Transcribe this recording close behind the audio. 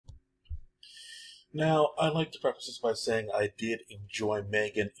Now, I'd like to preface this by saying I did enjoy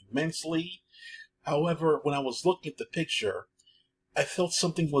M3GAN immensely. However, when I was looking at the picture, I felt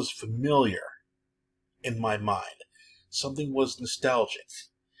something was familiar in my mind. Something was nostalgic.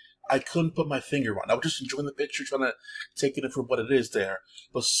 I couldn't put my finger on it. I was just enjoying the picture, trying to take it in for what it is there.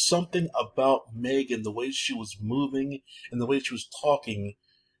 But something about M3GAN, the way she was moving and the way she was talking,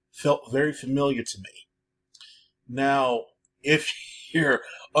 felt very familiar to me. Now, if you're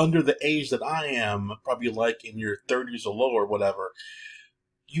under the age that I am, probably like in your 30s or lower or whatever,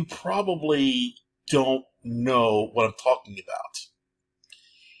 you probably don't know what I'm talking about.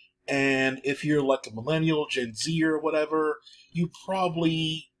 And if you're like a millennial, Gen Z or whatever, you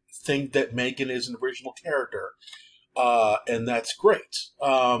probably think that M3GAN is an original character. And that's great. It's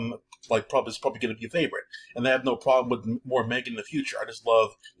probably going to be a favorite. And I have no problem with more M3GAN in the future. I just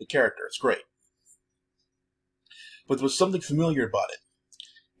love the character. It's great. But there was something familiar about it.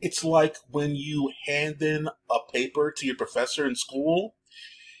 It's like when you hand in a paper to your professor in school,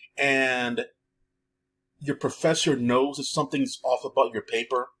 and your professor knows that something's off about your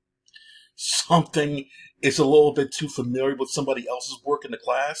paper. Something is a little bit too familiar with somebody else's work in the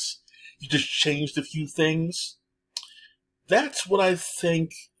class. You just changed a few things. That's what I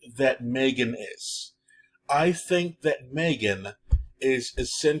think that M3GAN is. I think that M3GAN is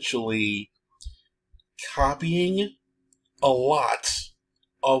essentially copying a lot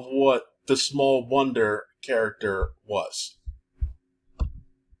of what the Small Wonder character was.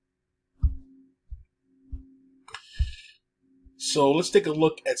 So let's take a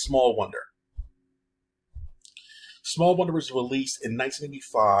look at Small Wonder. Small Wonder was released in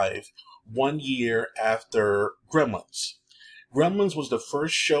 1985, 1 year after Gremlins. Gremlins was the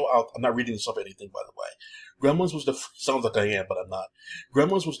first show out. I'm not reading this off anything, by the way. Gremlins was the sounds like I am, but I'm not.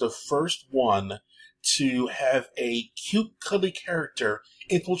 Gremlins was the first one to have a cute, cuddly character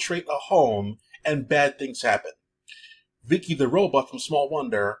infiltrate a home and bad things happen. Vicky the robot from Small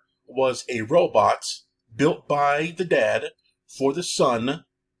Wonder was a robot built by the dad for the son,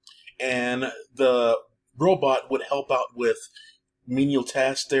 and the robot would help out with menial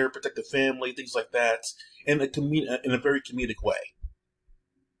tasks there, protect the family, things like that, in a very comedic way.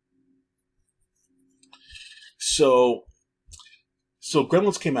 So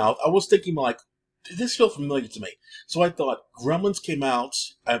Gremlins came out. I was thinking, like, did this feel familiar to me? So I thought Gremlins came out,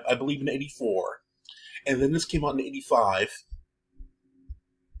 I believe, in '84, and then this came out in '85.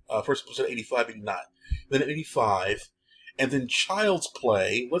 First was in '85, '89, then in '85. And then Child's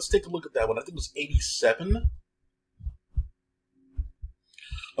Play, let's take a look at that one. I think it was '87.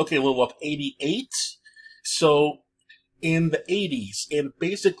 Okay, a little up, '88. So in the '80s, and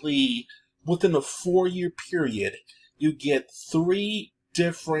basically within a 4-year period, you get 3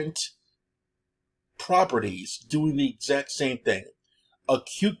 different properties doing the exact same thing. A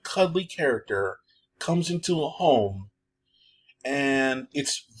cute, cuddly character comes into a home, and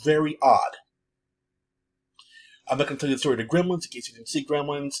it's very odd. I'm not going to tell you the story of the Gremlins in case you didn't see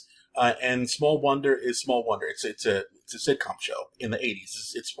Gremlins. And Small Wonder is Small Wonder. It's a sitcom show in the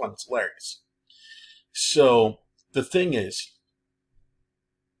 '80s. It's fun. It's hilarious. So the thing is,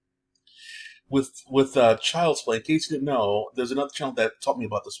 with Child's Play, in case you didn't know, there's another channel that taught me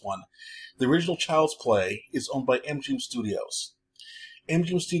about this one. The original Child's Play is owned by M3GAN Studios.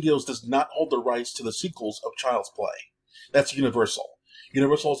 M3GAN Studios does not hold the rights to the sequels of Child's Play. That's Universal.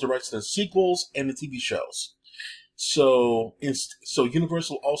 Universal has the rights to the sequels and the TV shows. So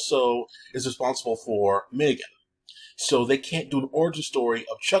Universal also is responsible for M3GAN. So they can't do an origin story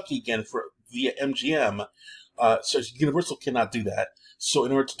of Chucky again via MGM. So Universal cannot do that. So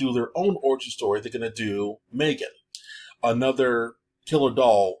in order to do their own origin story, they're going to do M3GAN, another killer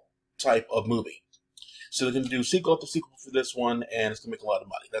doll type of movie. So they're going to do sequel after sequel for this one, and it's going to make a lot of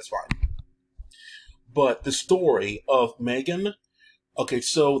money. That's fine. But the story of M3GAN, okay,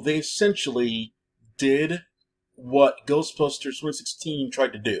 so they essentially did what Ghostbusters 2016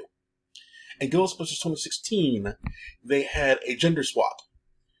 tried to do. In Ghostbusters 2016, they had a gender swap.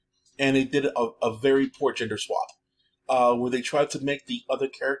 And they did a very poor gender swap. Where they tried to make the other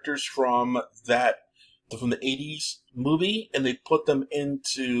characters from the 80s movie, and they put them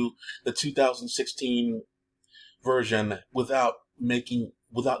into the 2016 version without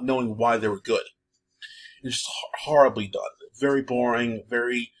knowing why they were good. It's just horribly done. Very boring,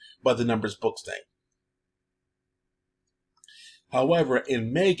 very by the numbers books thing. However,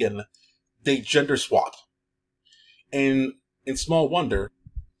 in M3GAN, they gender swap. And in Small Wonder,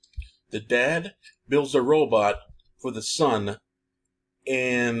 the dad builds a robot for the son.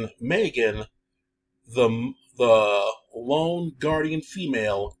 In M3GAN, the lone guardian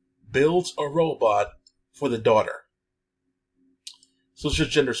female builds a robot for the daughter. So it's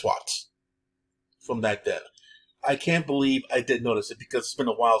just gender swaps. from back then. I can't believe I didn't notice it because it's been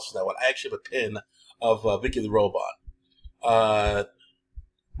a while since that one. I actually have a pin of Vicky the Robot. By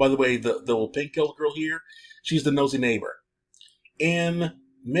the way, the little pink-haired girl here, she's the nosy neighbor. In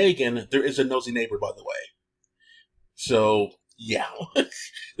M3GAN, there is a nosy neighbor, by the way. So, yeah.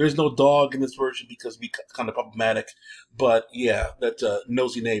 There's no dog in this version because it'd be kind of problematic. But, yeah, that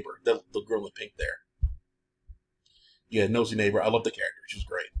nosy neighbor, the girl in pink there. Yeah, nosy neighbor. I love the character. She was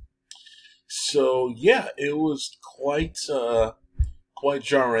great. So, yeah, it was quite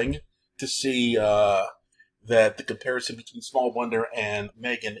jarring to see that the comparison between Small Wonder and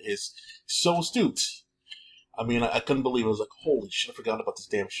M3GAN is so astute. I mean, I couldn't believe it. I was like, holy shit, I forgot about this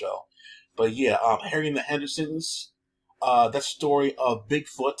damn show. But yeah, Harry and the Hendersons, that story of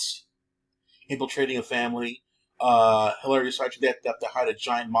Bigfoot infiltrating a family, hilarious how they have to hide a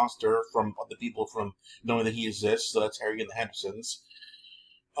giant monster from other people from knowing that he exists, so that's Harry and the Hendersons.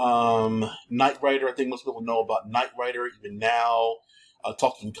 Knight Rider, I think most people know about Knight Rider even now.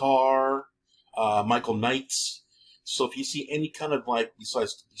 Talking Car, Michael Knight. So if you see any kind of like,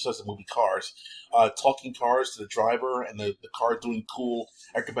 besides the movie Cars, talking cars to the driver and the car doing cool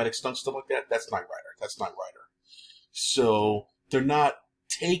acrobatic stunts, stuff like that, that's Knight Rider. That's Knight Rider. So they're not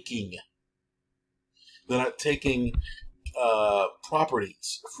taking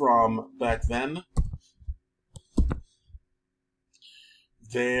properties from back then.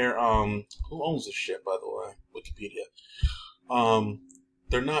 They're who owns this shit, by the way? Wikipedia.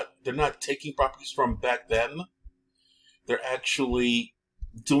 They're not taking properties from back then. They're actually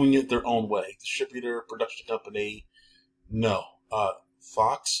doing it their own way. Distributor, production company, no.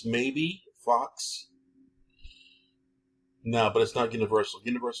 Fox, maybe? Fox? No, but it's not Universal.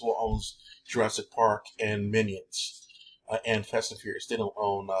 Universal owns Jurassic Park and Minions, and Fast and Furious. They don't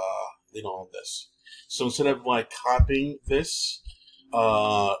own this. So instead of like copying this,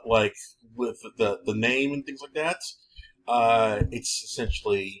 like with the name and things like that, it's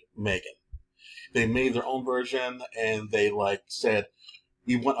essentially M3GAN. They made their own version, and they like said,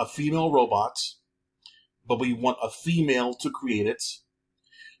 we want a female robot, but we want a female to create it.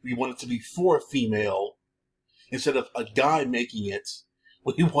 We want it to be for a female. Instead of a guy making it,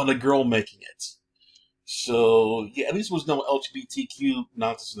 we want a girl making it. So, yeah, at least there was no LGBTQ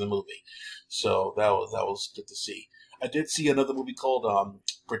nonsense in the movie. So that was good to see. I did see another movie called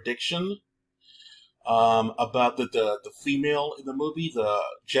Prediction, about the female in the movie, the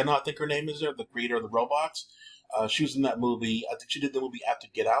Jenna, I think her name is there, the creator of the robot. She was in that movie. I think she did the movie after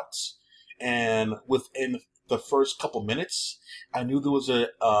Get Out. And within the first couple minutes, I knew there was a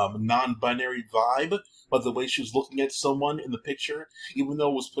non-binary vibe by the way she was looking at someone in the picture, even though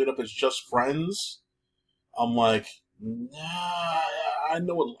it was played up as just friends. I'm like, nah, I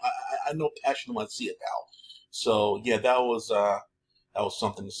know passion when I see it, pal. So yeah, that was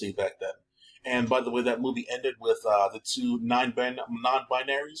something to see back then. And by the way, that movie ended with the two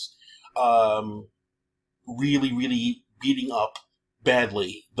non-binaries really, really beating up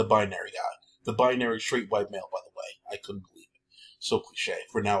badly the binary guy. The binary straight white male, by the way. I couldn't believe it. So cliche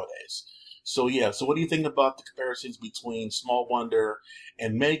for nowadays. So yeah, so what do you think about the comparisons between Small Wonder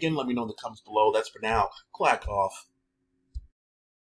and M3GAN? Let me know in the comments below. That's for now. Clack off.